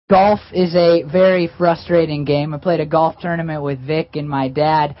Golf is a very frustrating game. I played a golf tournament with Vic and my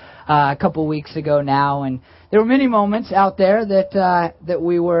dad a couple weeks ago now, and there were many moments out there that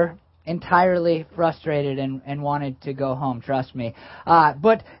we were entirely frustrated and wanted to go home, trust me.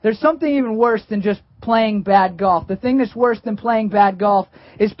 But there's something even worse than just playing bad golf. The thing that's worse than playing bad golf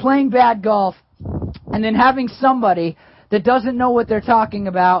is playing bad golf and then having somebody that doesn't know what they're talking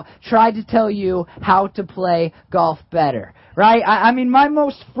about try to tell you how to play golf better. Right? I mean, my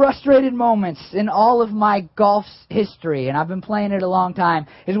most frustrated moments in all of my golf history, and I've been playing it a long time,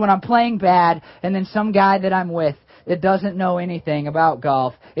 is when I'm playing bad and then some guy that I'm with that doesn't know anything about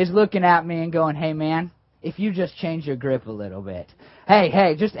golf is looking at me and going, "Hey man, if you just change your grip a little bit.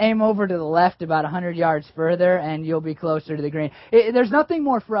 Hey, just aim over to the left about 100 yards further and you'll be closer to the green." There's nothing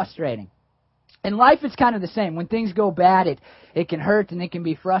more frustrating. In life, it's kind of the same. When things go bad, it can hurt and it can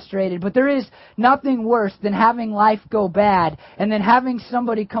be frustrated. But there is nothing worse than having life go bad and then having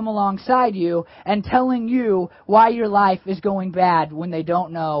somebody come alongside you and telling you why your life is going bad when they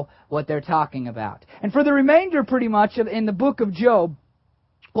don't know what they're talking about. And for the remainder, pretty much, in the book of Job,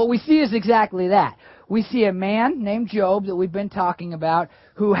 what we see is exactly that. We see a man named Job that we've been talking about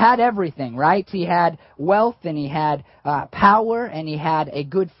who had everything, right? He had wealth and he had power and he had a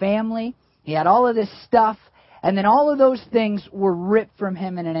good family. He had all of this stuff, and then all of those things were ripped from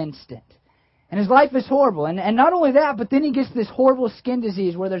him in an instant. And his life is horrible. And not only that, but then he gets this horrible skin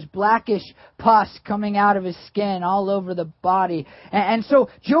disease where there's blackish pus coming out of his skin all over the body. And so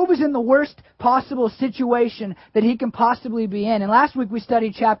Job is in the worst possible situation that he can possibly be in. And last week we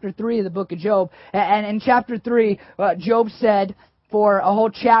studied chapter 3 of the book of Job. And in chapter 3, Job said, for a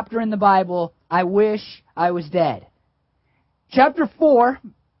whole chapter in the Bible, "I wish I was dead." Chapter 4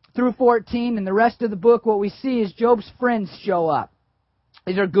 through 14 and the rest of the book, what we see is Job's friends show up.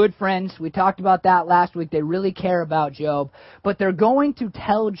 These are good friends. We talked about that last week. They really care about Job. But they're going to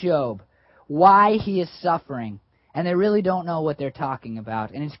tell Job why he is suffering. And they really don't know what they're talking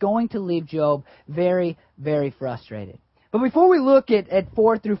about. And it's going to leave Job very, very frustrated. But before we look at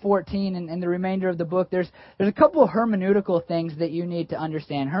 4 through 14 and the remainder of the book, there's a couple of hermeneutical things that you need to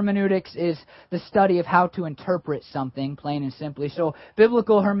understand. Hermeneutics is the study of how to interpret something, plain and simply. So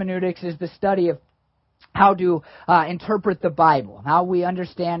biblical hermeneutics is the study of how to interpret the Bible, how we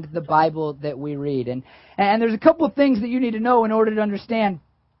understand the Bible that we read. And there's a couple of things that you need to know in order to understand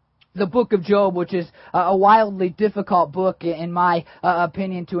the book of Job, which is a wildly difficult book, in my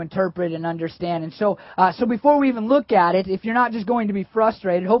opinion, to interpret and understand. And so before we even look at it, if you're not just going to be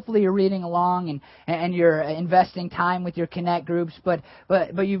frustrated, hopefully you're reading along and you're investing time with your Connect groups, but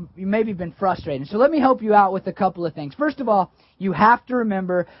you maybe been frustrated. So let me help you out with a couple of things. First of all, you have to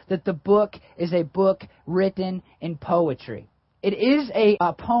remember that the book is a book written in poetry. It is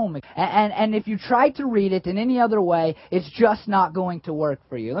a poem, and if you try to read it in any other way, it's just not going to work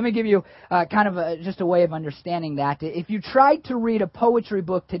for you. Let me give you just a way of understanding that. If you try to read a poetry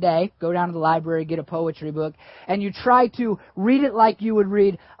book today, go down to the library, get a poetry book, and you try to read it like you would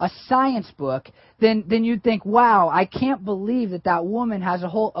read a science book, then you'd think, wow, I can't believe that woman has a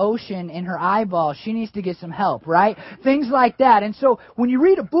whole ocean in her eyeball. She needs to get some help, right? Things like that. And so when you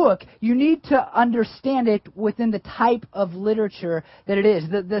read a book, you need to understand it within the type of literature that it is.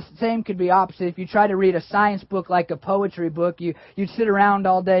 The same could be opposite. If you try to read a science book like a poetry book, you'd sit around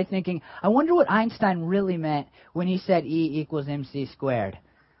all day thinking, I wonder what Einstein really meant when he said E equals mc squared.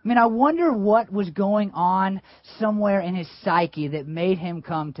 I mean, I wonder what was going on somewhere in his psyche that made him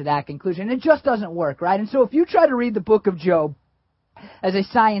come to that conclusion. It just doesn't work, right? And so if you try to read the book of Job as a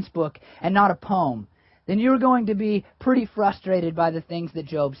science book and not a poem, then you're going to be pretty frustrated by the things that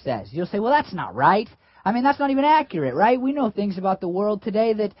Job says. You'll say, well, that's not right. I mean, that's not even accurate, right? We know things about the world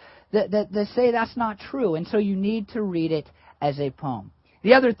today that say that's not true. And so you need to read it as a poem.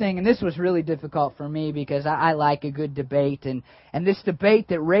 The other thing, and this was really difficult for me because I like a good debate, and this debate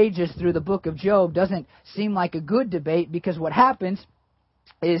that rages through the book of Job doesn't seem like a good debate, because what happens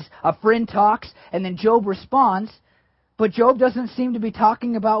is a friend talks and then Job responds, but Job doesn't seem to be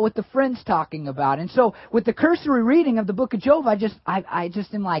talking about what the friend's talking about. And so with the cursory reading of the book of Job, I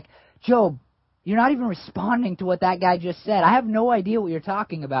just am like, Job, you're not even responding to what that guy just said. I have no idea what you're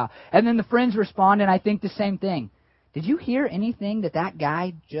talking about. And then the friends respond, and I think the same thing. Did you hear anything that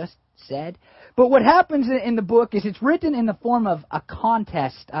guy just said? But what happens in the book is it's written in the form of a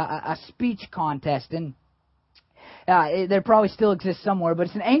contest, a speech contest. And there probably still exists somewhere, but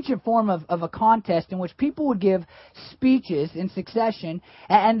it's an ancient form of a contest in which people would give speeches in succession,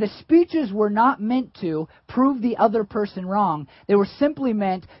 and the speeches were not meant to prove the other person wrong. They were simply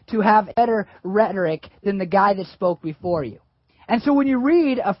meant to have better rhetoric than the guy that spoke before you. And so when you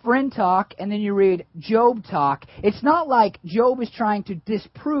read a friend talk and then you read Job talk, it's not like Job is trying to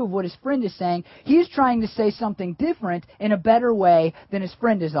disprove what his friend is saying. He's trying to say something different in a better way than his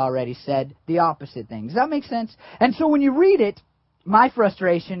friend has already said the opposite thing. Does that make sense? And so when you read it, my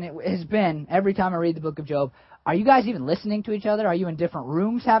frustration has been, every time I read the book of Job, are you guys even listening to each other? Are you in different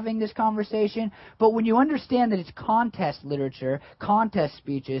rooms having this conversation? But when you understand that it's contest literature, contest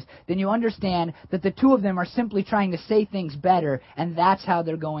speeches, then you understand that the two of them are simply trying to say things better, and that's how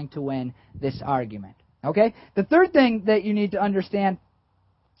they're going to win this argument. Okay? The third thing that you need to understand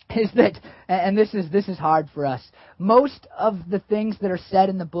is that, and this is hard for us, most of the things that are said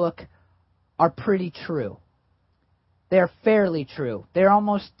in the book are pretty true. They're fairly true. They're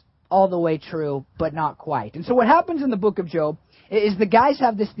almost all the way true, but not quite. And so what happens in the book of Job is the guys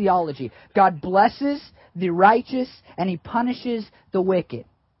have this theology. God blesses the righteous, and He punishes the wicked.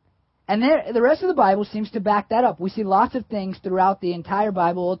 And the rest of the Bible seems to back that up. We see lots of things throughout the entire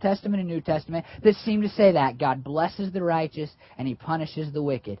Bible, Old Testament and New Testament, that seem to say that. God blesses the righteous, and He punishes the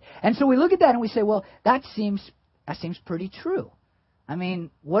wicked. And so we look at that and we say, well, that seems pretty true. I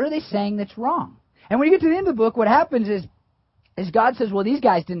mean, what are they saying that's wrong? And when you get to the end of the book, what happens is God says, well, these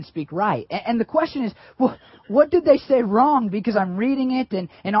guys didn't speak right. And the question is, well, what did they say wrong? Because I'm reading it, and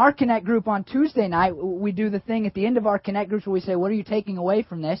in our Connect group on Tuesday night, we do the thing at the end of our Connect groups where we say, what are you taking away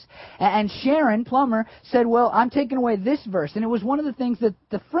from this? And Sharon Plummer said, well, I'm taking away this verse. And it was one of the things that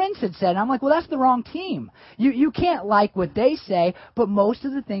the friends had said. And I'm like, well, that's the wrong team. You can't like what they say, but most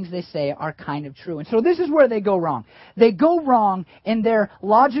of the things they say are kind of true. And so this is where they go wrong. They go wrong in their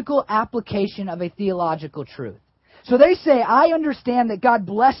logical application of a theological truth. So they say, I understand that God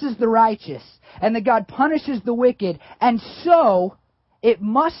blesses the righteous and that God punishes the wicked, and so it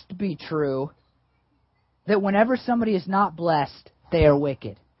must be true that whenever somebody is not blessed, they are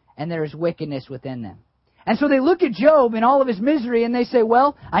wicked, and there is wickedness within them. And so they look at Job in all of his misery and they say,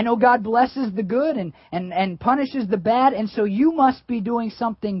 well, I know God blesses the good and punishes the bad, and so you must be doing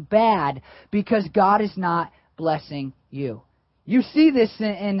something bad because God is not blessing you. You see this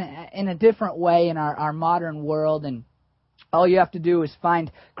in a different way in our modern world, and all you have to do is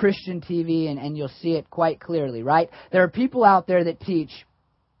find Christian TV and you'll see it quite clearly, right? There are people out there that teach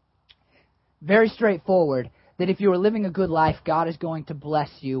very straightforward that if you are living a good life, God is going to bless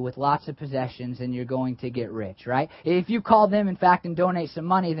you with lots of possessions and you're going to get rich, right? If you call them, in fact, and donate some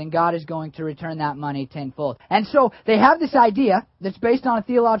money, then God is going to return that money tenfold. And so they have this idea that's based on a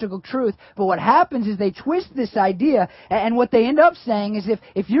theological truth, but what happens is they twist this idea, and what they end up saying is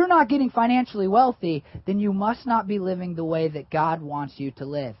if you're not getting financially wealthy, then you must not be living the way that God wants you to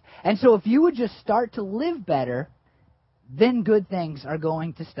live. And so if you would just start to live better, then good things are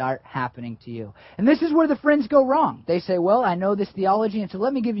going to start happening to you. And this is where the friends go wrong. They say, well, I know this theology, and so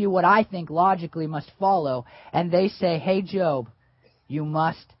let me give you what I think logically must follow. And they say, hey, Job, you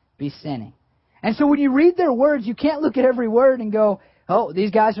must be sinning. And so when you read their words, you can't look at every word and go, oh,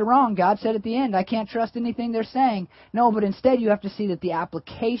 these guys are wrong. God said at the end, I can't trust anything they're saying. No, but instead you have to see that the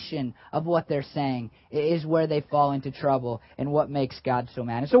application of what they're saying is where they fall into trouble and what makes God so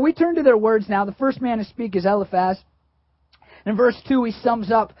mad. And so we turn to their words now. The first man to speak is Eliphaz. In verse 2, he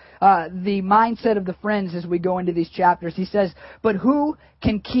sums up the mindset of the friends as we go into these chapters. He says, but who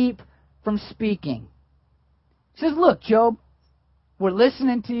can keep from speaking? He says, look, Job, we're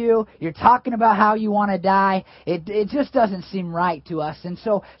listening to you. You're talking about how you want to die. It just doesn't seem right to us. And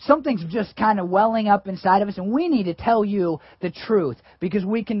so something's just kind of welling up inside of us, and we need to tell you the truth because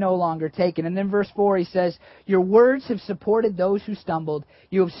we can no longer take it. And then verse 4, he says, your words have supported those who stumbled.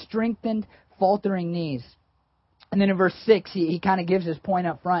 You have strengthened faltering knees. And then in verse 6, he kind of gives his point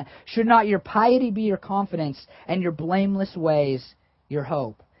up front. Should not your piety be your confidence and your blameless ways your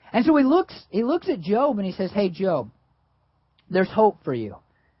hope? And so he looks at Job and he says, hey, Job, there's hope for you.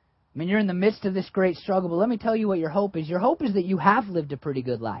 I mean, you're in the midst of this great struggle, but let me tell you what your hope is. Your hope is that you have lived a pretty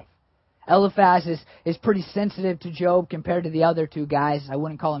good life. Eliphaz is pretty sensitive to Job compared to the other two guys. I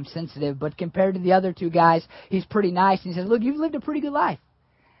wouldn't call him sensitive, but compared to the other two guys, he's pretty nice. And he says, look, you've lived a pretty good life.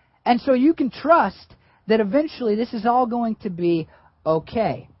 And so you can trust that eventually this is all going to be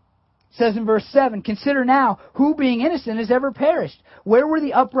okay. It says in verse 7, consider now who being innocent has ever perished. Where were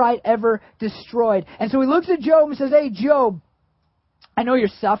the upright ever destroyed? And so he looks at Job and says, hey, Job, I know you're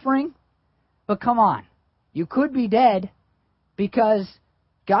suffering, but come on. You could be dead because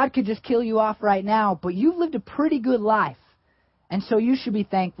God could just kill you off right now, but you've lived a pretty good life. And so you should be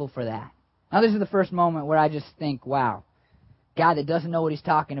thankful for that. Now this is the first moment where I just think, wow, guy that doesn't know what he's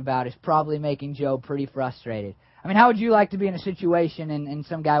talking about is probably making Job pretty frustrated. I mean, how would you like to be in a situation and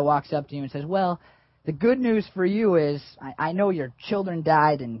some guy walks up to you and says, well, the good news for you is I know your children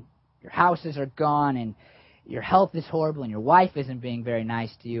died and your houses are gone and your health is horrible and your wife isn't being very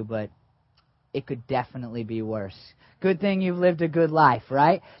nice to you, but it could definitely be worse. Good thing you've lived a good life,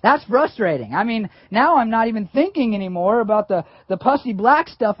 right? That's frustrating. I mean, now I'm not even thinking anymore about the pussy black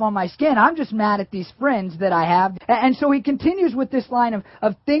stuff on my skin. I'm just mad at these friends that I have. And so he continues with this line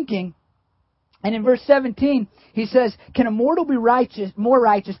of thinking. And in verse 17, he says, can a mortal be more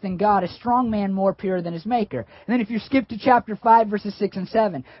righteous than God, a strong man more pure than his maker? And then if you skip to chapter 5, verses 6 and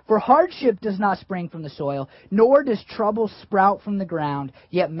 7, for hardship does not spring from the soil, nor does trouble sprout from the ground,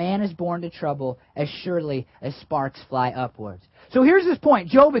 yet man is born to trouble as surely as sparks fly upwards. So here's this point.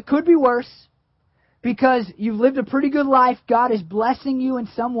 Job, it could be worse. Because you've lived a pretty good life, God is blessing you in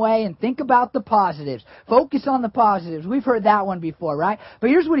some way, and think about the positives. Focus on the positives. We've heard that one before, right? But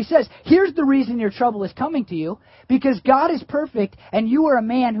here's what he says. Here's the reason your trouble is coming to you. Because God is perfect, and you are a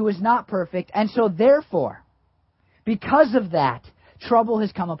man who is not perfect. And so therefore, because of that, trouble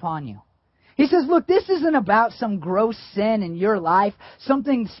has come upon you. He says, look, this isn't about some gross sin in your life,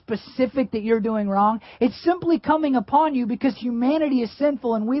 something specific that you're doing wrong. It's simply coming upon you because humanity is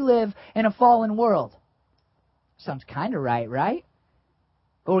sinful and we live in a fallen world. Sounds kind of right, right?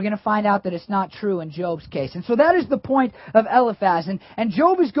 But we're going to find out that it's not true in Job's case. And so that is the point of Eliphaz. And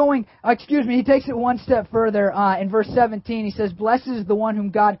Job is going, he takes it one step further. In verse 17, he says, blessed is the one whom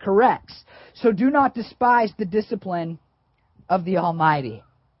God corrects. So do not despise the discipline of the Almighty.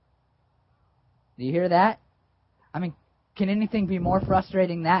 Do you hear that? I mean, can anything be more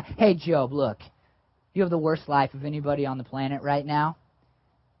frustrating than that? Hey, Job, look, you have the worst life of anybody on the planet right now.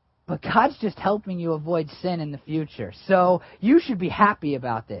 But God's just helping you avoid sin in the future. So you should be happy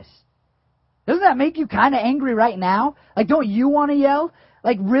about this. Doesn't that make you kind of angry right now? Like, don't you want to yell?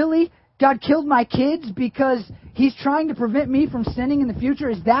 Like, really? God killed my kids because He's trying to prevent me from sinning in the future?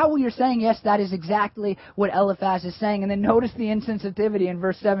 Is that what you're saying? Yes, that is exactly what Eliphaz is saying. And then notice the insensitivity in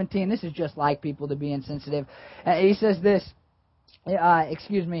verse 17. This is just like people to be insensitive. He says this,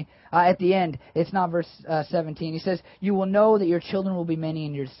 at the end. It's not verse 17. He says, you will know that your children will be many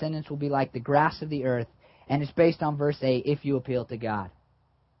and your descendants will be like the grass of the earth. And it's based on verse 8, if you appeal to God.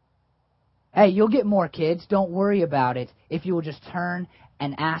 Hey, you'll get more kids. Don't worry about it if you will just turn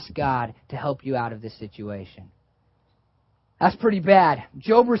and ask God to help you out of this situation. That's pretty bad.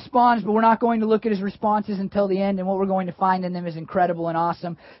 Job responds, but we're not going to look at his responses until the end, and what we're going to find in them is incredible and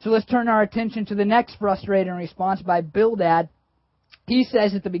awesome. So let's turn our attention to the next frustrating response by Bildad. He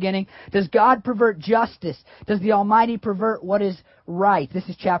says at the beginning, does God pervert justice? Does the Almighty pervert what is right? This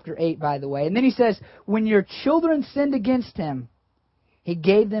is chapter 8, by the way. And then he says, when your children sinned against Him, He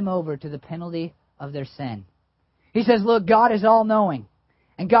gave them over to the penalty of their sin. He says, look, God is all-knowing.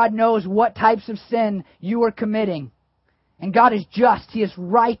 And God knows what types of sin you are committing. And God is just. He is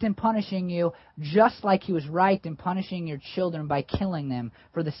right in punishing you, just like He was right in punishing your children by killing them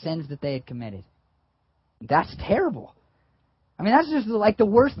for the sins that they had committed. That's terrible. I mean, that's just like the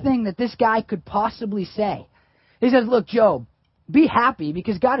worst thing that this guy could possibly say. He says, look, Job, be happy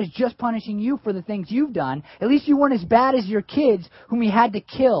because God is just punishing you for the things you've done. At least you weren't as bad as your kids whom He had to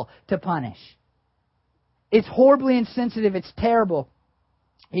kill to punish. It's horribly insensitive. It's terrible.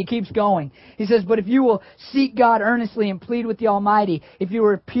 He keeps going. He says, but if you will seek God earnestly and plead with the Almighty, if you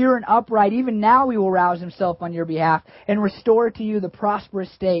are pure and upright, even now He will rouse Himself on your behalf and restore to you the prosperous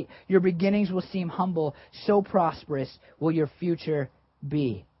state. Your beginnings will seem humble. So prosperous will your future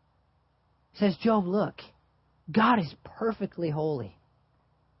be. He says, Job, look, God is perfectly holy.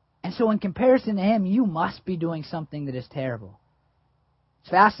 And so in comparison to Him, you must be doing something that is terrible. It's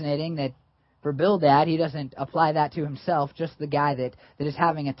fascinating that for Bildad, he doesn't apply that to himself, just the guy that is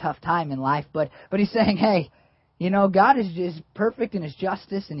having a tough time in life. But he's saying, hey, God is perfect in His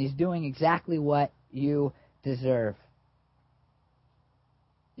justice, and He's doing exactly what you deserve.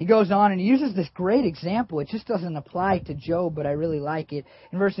 He goes on and he uses this great example. It just doesn't apply to Job, but I really like it.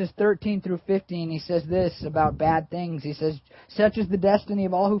 In verses 13 through 15, he says this about bad things. He says, such is the destiny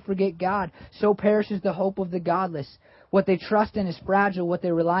of all who forget God. So perishes the hope of the godless. What they trust in is fragile. What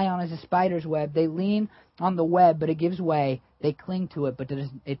they rely on is a spider's web. They lean on the web, but it gives way. They cling to it, but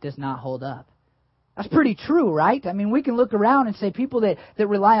it does not hold up. That's pretty true, right? I mean, we can look around and say people that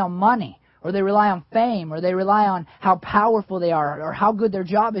rely on money, or they rely on fame, or they rely on how powerful they are, or how good their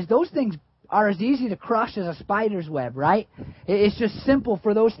job is. Those things are as easy to crush as a spider's web, right? It's just simple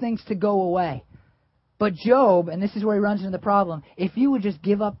for those things to go away. But Job, and this is where he runs into the problem, if you would just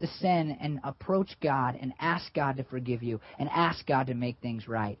give up the sin and approach God and ask God to forgive you and ask God to make things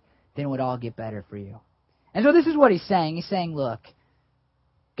right, then it would all get better for you. And so this is what he's saying. He's saying, look,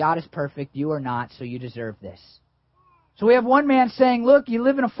 God is perfect, you are not, so you deserve this. So we have one man saying, look, you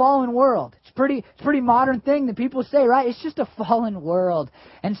live in a fallen world. It's pretty modern thing that people say, right? It's just a fallen world.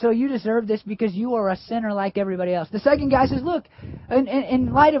 And so you deserve this because you are a sinner like everybody else. The second guy says, look,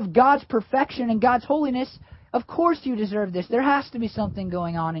 in light of God's perfection and God's holiness, of course you deserve this. There has to be something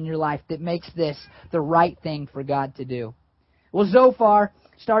going on in your life that makes this the right thing for God to do. Well, Zophar,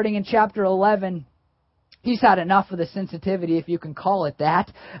 starting in chapter 11, he's had enough of the sensitivity, if you can call it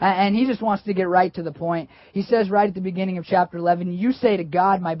that, and he just wants to get right to the point. He says right at the beginning of chapter 11, "You say to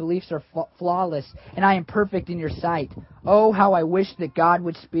God, my beliefs are flawless, and I am perfect in your sight. Oh, how I wish that God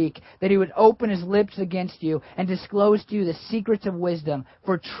would speak, that He would open His lips against you and disclose to you the secrets of wisdom,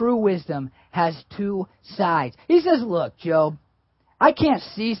 for true wisdom has two sides." He says, look, Job, I can't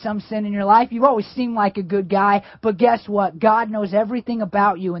see some sin in your life. You've always seemed like a good guy. But guess what? God knows everything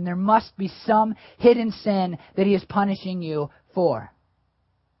about you, and there must be some hidden sin that He is punishing you for.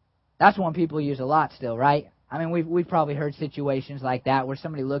 That's one people use a lot still, right? I mean, we've probably heard situations like that where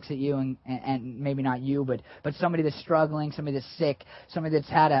somebody looks at you, and maybe not you, but somebody that's struggling, somebody that's sick, somebody that's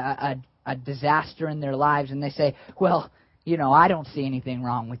had a disaster in their lives, and they say, well, I don't see anything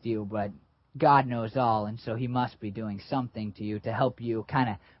wrong with you, but God knows all, and so He must be doing something to you to help you kind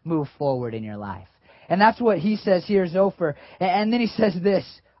of move forward in your life. And that's what he says here, Zophar. And then he says this.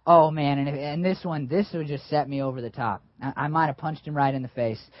 Oh, man, and this would just set me over the top. I might have punched him right in the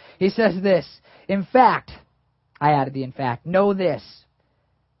face. He says this, "In fact," I added the "in fact," "know this,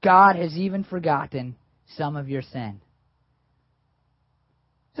 God has even forgotten some of your sin."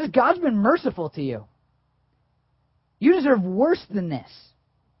 He says, God's been merciful to you. You deserve worse than this.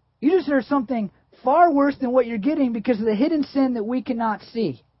 You deserve something far worse than what you're getting because of the hidden sin that we cannot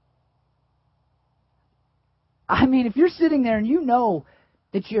see. I mean, if you're sitting there and you know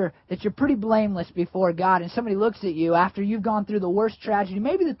that you're pretty blameless before God, and somebody looks at you after you've gone through the worst tragedy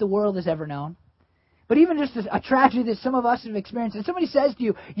maybe that the world has ever known, but even just a tragedy that some of us have experienced, and somebody says to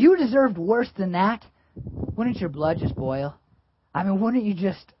you, you deserved worse than that, wouldn't your blood just boil? I mean, wouldn't you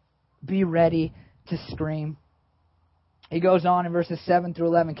just be ready to scream? He goes on in verses 7 through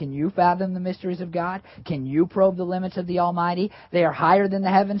 11. Can you fathom the mysteries of God? Can you probe the limits of the Almighty? They are higher than the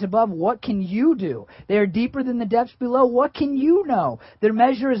heavens above. What can you do? They are deeper than the depths below. What can you know? Their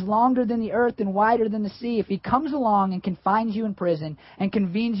measure is longer than the earth and wider than the sea. If He comes along and confines you in prison and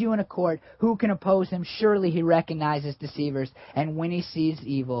convenes you in a court, who can oppose Him? Surely He recognizes deceivers. And when He sees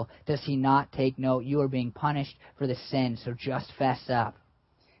evil, does He not take note? You are being punished for the sin, so just fess up.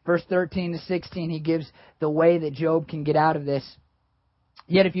 Verse 13 to 16, he gives the way that Job can get out of this.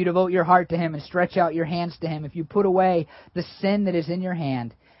 "Yet if you devote your heart to Him and stretch out your hands to Him, if you put away the sin that is in your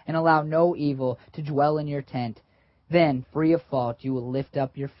hand and allow no evil to dwell in your tent, then, free of fault, you will lift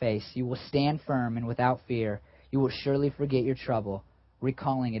up your face. You will stand firm and without fear. You will surely forget your trouble,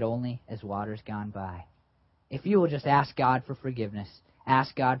 recalling it only as waters gone by." If you will just ask God for forgiveness,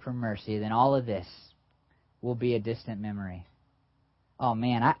 ask God for mercy, then all of this will be a distant memory. Oh,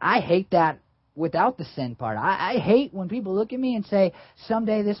 man, I hate that without the sin part. I hate when people look at me and say,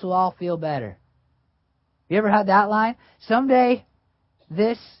 someday this will all feel better. You ever had that line? Someday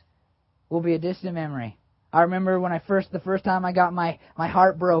this will be a distant memory. I remember when the first time I got my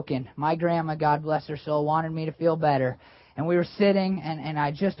heart broken, my grandma, God bless her soul, wanted me to feel better. And we were sitting, and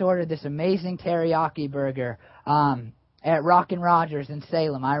I just ordered this amazing teriyaki burger at Rockin' Rogers in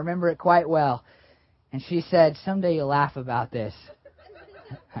Salem. I remember it quite well. And she said, "Someday you'll laugh about this."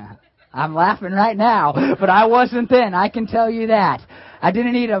 I'm laughing right now, but I wasn't then, I can tell you that. I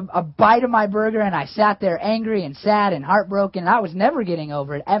didn't eat a bite of my burger, and I sat there angry and sad and heartbroken, and I was never getting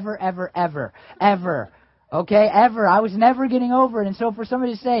over it, ever. Okay, ever. I was never getting over it, and so for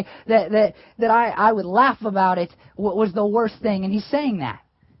somebody to say that I would laugh about it was the worst thing, and he's saying that.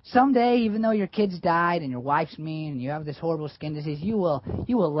 Someday, even though your kids died and your wife's mean and you have this horrible skin disease, you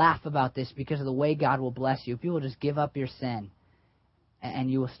will laugh about this because of the way God will bless you if you will just give up your sin.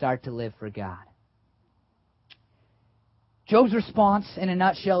 And you will start to live for God. Job's response in a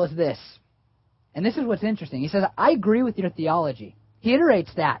nutshell is this. And this is what's interesting. He says, I agree with your theology. He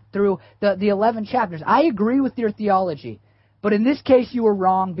iterates that through the 11 chapters. I agree with your theology. But in this case, you were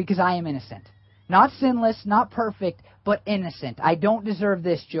wrong because I am innocent. Not sinless, not perfect, but innocent. I don't deserve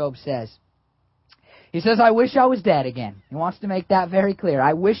this, Job says. He says, I wish I was dead again. He wants to make that very clear.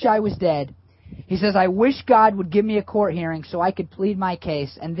 I wish I was dead. He says, I wish God would give me a court hearing so I could plead my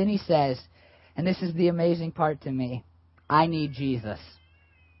case. And then he says, and this is the amazing part to me, I need Jesus.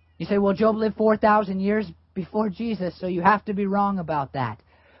 You say, well, Job lived 4,000 years before Jesus, so you have to be wrong about that.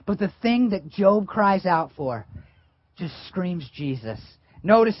 But the thing that Job cries out for just screams Jesus.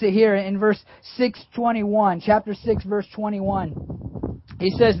 Notice it here in verse 6:21, chapter 6, verse 21.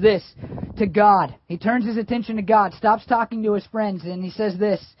 He says this to God. He turns his attention to God, stops talking to his friends, and he says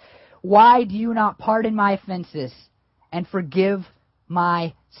this, why do you not pardon my offenses and forgive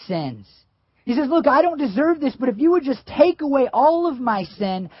my sins? He says, look, I don't deserve this, but if you would just take away all of my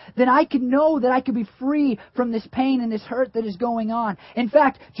sin, then I could know that I could be free from this pain and this hurt that is going on. In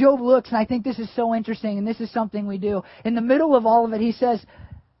fact, Job looks, and I think this is so interesting, and this is something we do. In the middle of all of it, he says,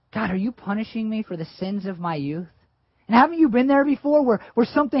 God, are you punishing me for the sins of my youth? And haven't you been there before where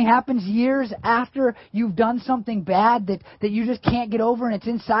something happens years after you've done something bad that you just can't get over and it's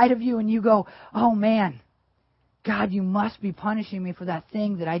inside of you and you go, oh man, God, you must be punishing me for that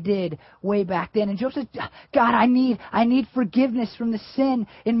thing that I did way back then. And Job says, God, I need forgiveness from the sin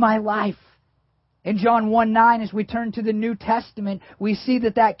in my life. In John 1:9, as we turn to the New Testament, we see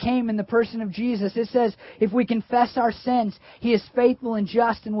that came in the person of Jesus. It says, if we confess our sins, He is faithful and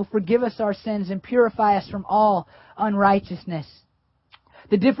just and will forgive us our sins and purify us from all unrighteousness.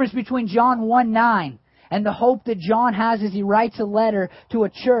 The difference between John 1:9 and the hope that John has as he writes a letter to a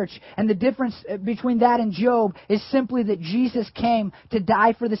church, and the difference between that and Job is simply that Jesus came to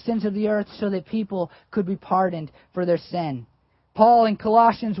die for the sins of the earth so that people could be pardoned for their sin. Paul in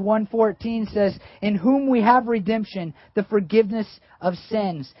Colossians 1:14 says, in whom we have redemption, the forgiveness of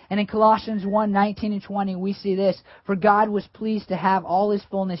sins. And in Colossians 1:19 and 20 we see this, for God was pleased to have all His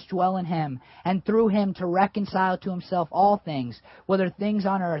fullness dwell in Him, and through Him to reconcile to Himself all things, whether things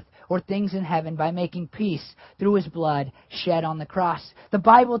on earth or things in heaven, by making peace through His blood shed on the cross. The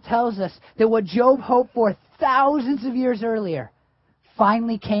Bible tells us that what Job hoped for thousands of years earlier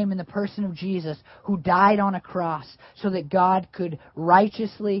finally came in the person of Jesus, who died on a cross so that God could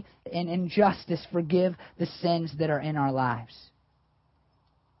righteously and in justice forgive the sins that are in our lives.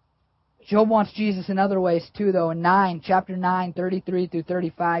 Job wants Jesus in other ways too, though. In chapter 9, 33 through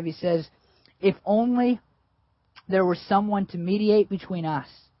 35, he says, if only there were someone to mediate between us,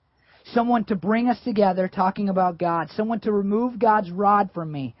 someone to bring us together, talking about God, someone to remove God's rod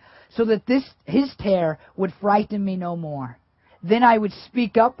from me, so that His terror would frighten me no more. Then I would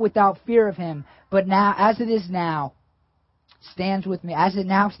speak up without fear of Him. But now, as it now stands with me, I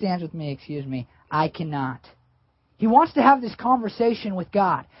cannot. He wants to have this conversation with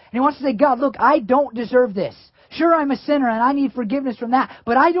God. And he wants to say, God, look, I don't deserve this. Sure, I'm a sinner and I need forgiveness from that,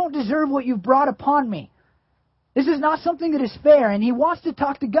 but I don't deserve what you've brought upon me. This is not something that is fair. And he wants to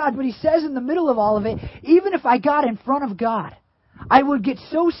talk to God, but he says in the middle of all of it, even if I got in front of God, I would get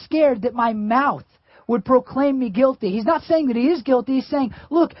so scared that my mouth would proclaim me guilty. He's not saying that he is guilty. He's saying,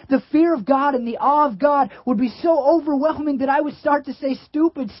 look, the fear of God and the awe of God would be so overwhelming that I would start to say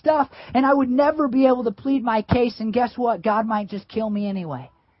stupid stuff and I would never be able to plead my case. And guess what? God might just kill me anyway.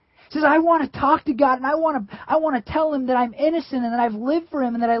 He says, I want to talk to God and I want to tell Him that I'm innocent and that I've lived for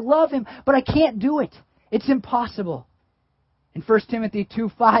Him and that I love Him, but I can't do it. It's impossible. In 1 Timothy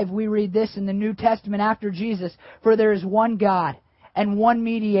 2:5, we read this in the New Testament after Jesus, for there is one God and one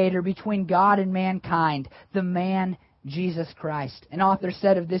mediator between God and mankind, the man Jesus Christ. An author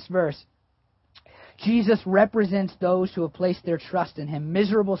said of this verse, Jesus represents those who have placed their trust in Him,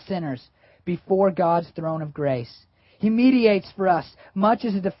 miserable sinners, before God's throne of grace. He mediates for us, much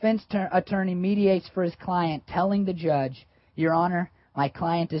as a defense attorney mediates for his client, telling the judge, Your Honor, my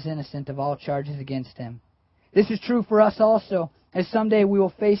client is innocent of all charges against him. This is true for us also, as someday we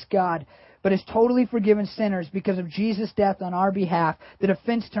will face God. But as totally forgiven sinners, because of Jesus' death on our behalf, the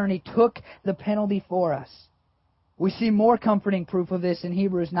defense attorney took the penalty for us. We see more comforting proof of this in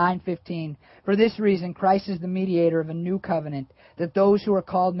Hebrews 9:15. For this reason, Christ is the mediator of a new covenant, that those who are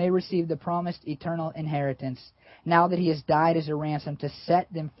called may receive the promised eternal inheritance, now that He has died as a ransom to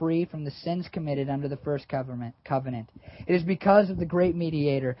set them free from the sins committed under the first covenant. It is because of the great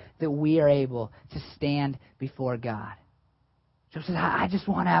mediator that we are able to stand before God. Job says, I just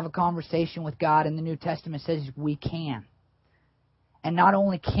want to have a conversation with God, and the New Testament says we can. And not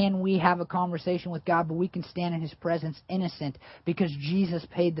only can we have a conversation with God, but we can stand in His presence innocent because Jesus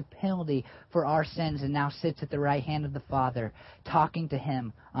paid the penalty for our sins and now sits at the right hand of the Father, talking to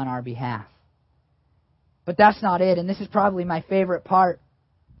Him on our behalf. But that's not it, and this is probably my favorite part.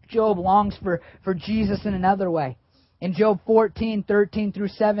 Job longs for Jesus in another way. In Job 14:13 through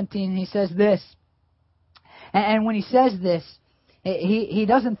 17, he says this. And when he says this, he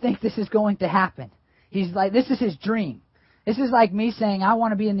doesn't think this is going to happen. He's like, this is his dream. This is like me saying, I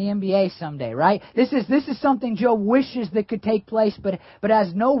want to be in the NBA someday, right? This is something Job wishes that could take place, but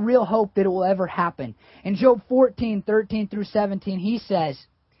has no real hope that it will ever happen. In Job 14:13 through 17, he says,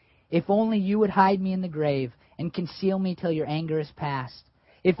 If only you would hide me in the grave and conceal me till your anger is past.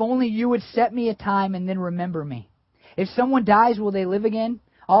 If only you would set me a time and then remember me. If someone dies, will they live again?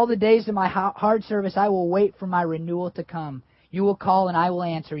 All the days of my hard service, I will wait for my renewal to come. You will call and I will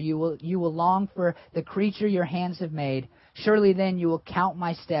answer. You will long for the creature your hands have made. Surely then you will count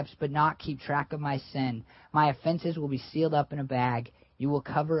my steps, but not keep track of my sin. My offenses will be sealed up in a bag. You will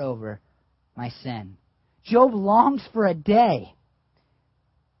cover over my sin. Job longs for a day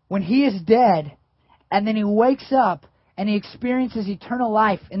when he is dead, and then he wakes up and he experiences eternal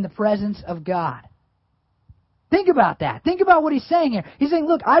life in the presence of God. Think about that. Think about what he's saying here. He's saying,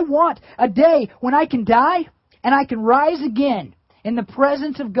 look, I want a day when I can die and I can rise again in the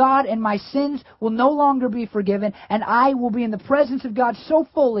presence of God, and my sins will no longer be forgiven, and I will be in the presence of God so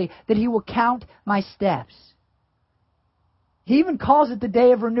fully that He will count my steps. He even calls it the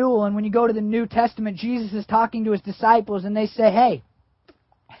day of renewal, and when you go to the New Testament, Jesus is talking to His disciples, and they say, hey,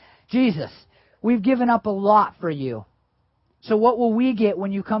 Jesus, we've given up a lot for you. So what will we get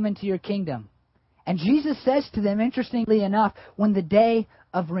when you come into your kingdom? And Jesus says to them, interestingly enough, when the day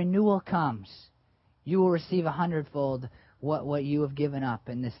of renewal comes, you will receive 100-fold what you have given up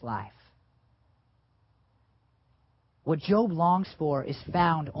in this life. What Job longs for is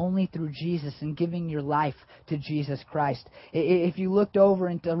found only through Jesus and giving your life to Jesus Christ. If you looked over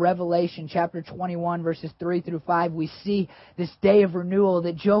into Revelation chapter 21, verses 3 through 5, we see this day of renewal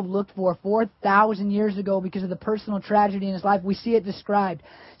that Job looked for 4,000 years ago because of the personal tragedy in his life. We see it described.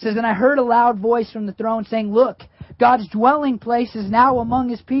 It says, and I heard a loud voice from the throne saying, look, God's dwelling place is now among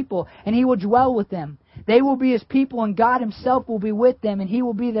His people, and He will dwell with them. They will be His people, and God Himself will be with them, and He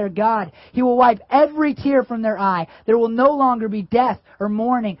will be their God. He will wipe every tear from their eye. There will no longer be death, or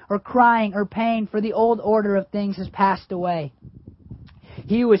mourning, or crying, or pain, for the old order of things has passed away.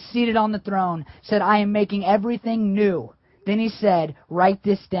 He who was seated on the throne said, I am making everything new. Then He said, write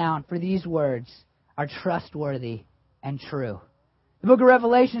this down, for these words are trustworthy and true. The book of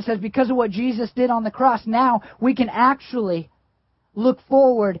Revelation says because of what Jesus did on the cross, now we can actually look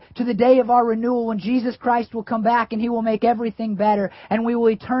forward to the day of our renewal when Jesus Christ will come back and He will make everything better and we will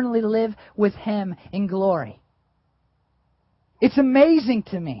eternally live with Him in glory. It's amazing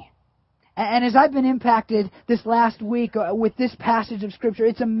to me. And as I've been impacted this last week with this passage of Scripture,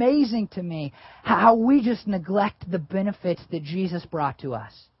 it's amazing to me how we just neglect the benefits that Jesus brought to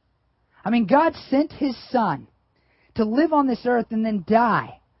us. I mean, God sent His Son to live on this earth and then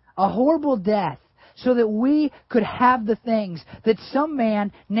die a horrible death so that we could have the things that some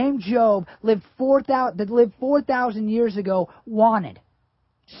man named Job lived 4,000 years ago wanted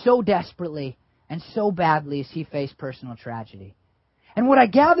so desperately and so badly as he faced personal tragedy. And what I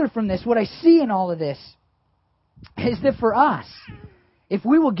gather from this, what I see in all of this, is that for us, if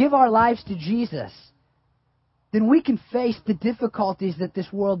we will give our lives to Jesus, then we can face the difficulties that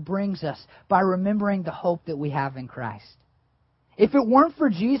this world brings us by remembering the hope that we have in Christ. If it weren't for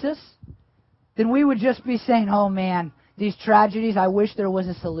Jesus, then we would just be saying, oh man, these tragedies, I wish there was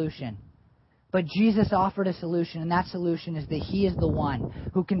a solution. But Jesus offered a solution, and that solution is that He is the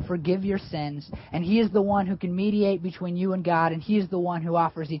one who can forgive your sins, and He is the one who can mediate between you and God, and He is the one who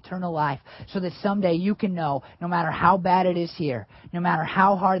offers eternal life so that someday you can know, no matter how bad it is here, no matter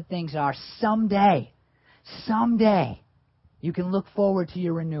how hard things are, someday, you can look forward to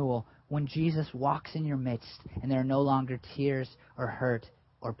your renewal when Jesus walks in your midst and there are no longer tears or hurt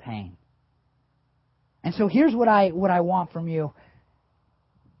or pain. And so here's what I want from you.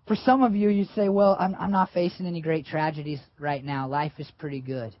 For some of you, you say, well, I'm not facing any great tragedies right now. Life is pretty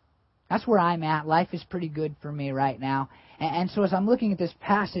good. That's where I'm at. Life is pretty good for me right now. And so as I'm looking at this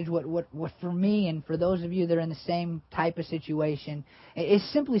passage, what for me and for those of you that are in the same type of situation,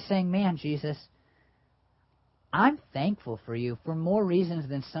 is simply saying, man, Jesus, I'm thankful for you for more reasons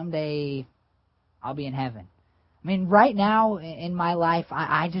than someday I'll be in heaven. I mean, right now in my life,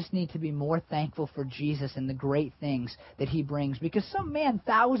 I just need to be more thankful for Jesus and the great things that He brings. Because some man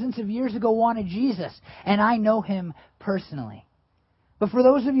thousands of years ago wanted Jesus, and I know Him personally. But for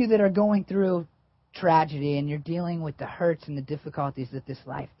those of you that are going through tragedy and you're dealing with the hurts and the difficulties that this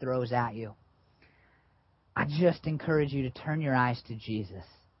life throws at you, I just encourage you to turn your eyes to Jesus.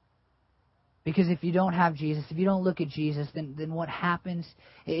 Because if you don't have Jesus, if you don't look at Jesus, then what happens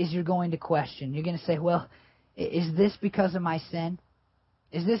is you're going to question. You're going to say, well, is this because of my sin?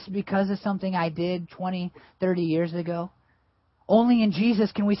 Is this because of something I did 20, 30 years ago? Only in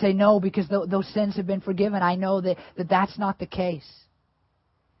Jesus can we say no, because those sins have been forgiven. I know that that's not the case.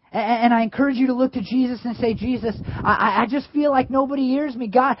 And I encourage you to look to Jesus and say, Jesus, I just feel like nobody hears me.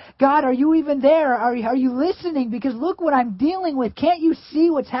 God, are you even there? Are you listening? Because look what I'm dealing with. Can't you see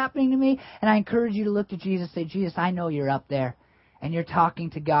what's happening to me? And I encourage you to look to Jesus and say, Jesus, I know you're up there. And you're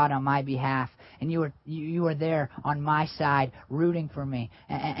talking to God on my behalf. And you are there on my side, rooting for me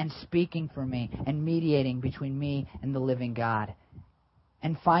and speaking for me and mediating between me and the living God.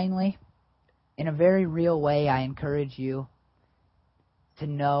 And finally, in a very real way, I encourage you to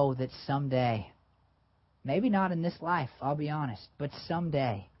know that someday Maybe not in this life, I'll be honest, but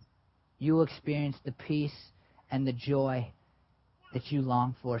someday you will experience the peace and the joy that you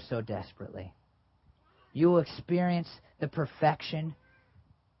long for so desperately. You will experience the perfection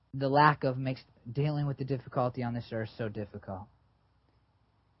the lack of makes dealing with the difficulty on this earth so difficult.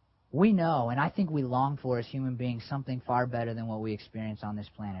 We know, and I think we long for as human beings, something far better than what we experience on this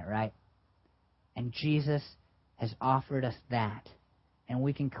planet, right? And Jesus has offered us that. And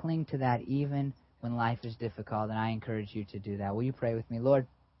we can cling to that even when life is difficult, and I encourage you to do that. Will you pray with me? Lord,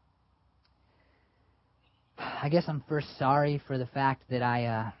 I guess I'm first sorry for the fact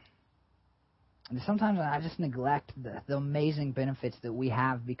that sometimes I just neglect the amazing benefits that we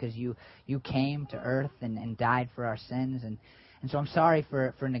have because you came to earth and died for our sins. And so I'm sorry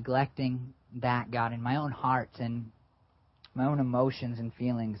for neglecting that, God, in my own heart and my own emotions and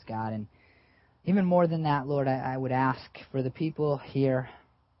feelings, God. And even more than that, Lord, I would ask for the people here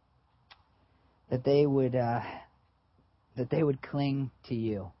that they would cling to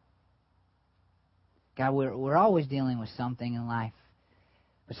you. God, we're always dealing with something in life.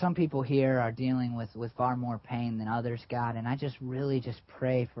 But some people here are dealing with far more pain than others, God, and I just really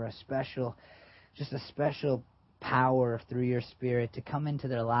pray for a special power through your Spirit to come into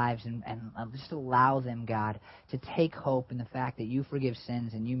their lives and just allow them, God, to take hope in the fact that you forgive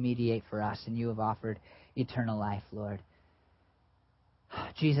sins and you mediate for us and you have offered eternal life, Lord.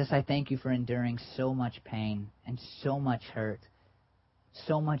 Jesus, I thank you for enduring so much pain and so much hurt,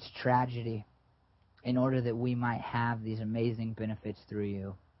 so much tragedy, in order that we might have these amazing benefits through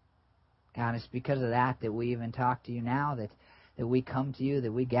you. God, it's because of that we even talk to you now, that we come to you,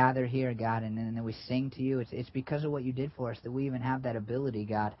 that we gather here, God, and that we sing to you. It's because of what you did for us that we even have that ability,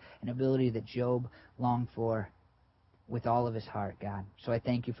 God, an ability that Job longed for with all of his heart, God. So I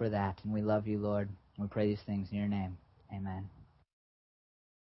thank you for that, and we love you, Lord. We pray these things in your name. Amen.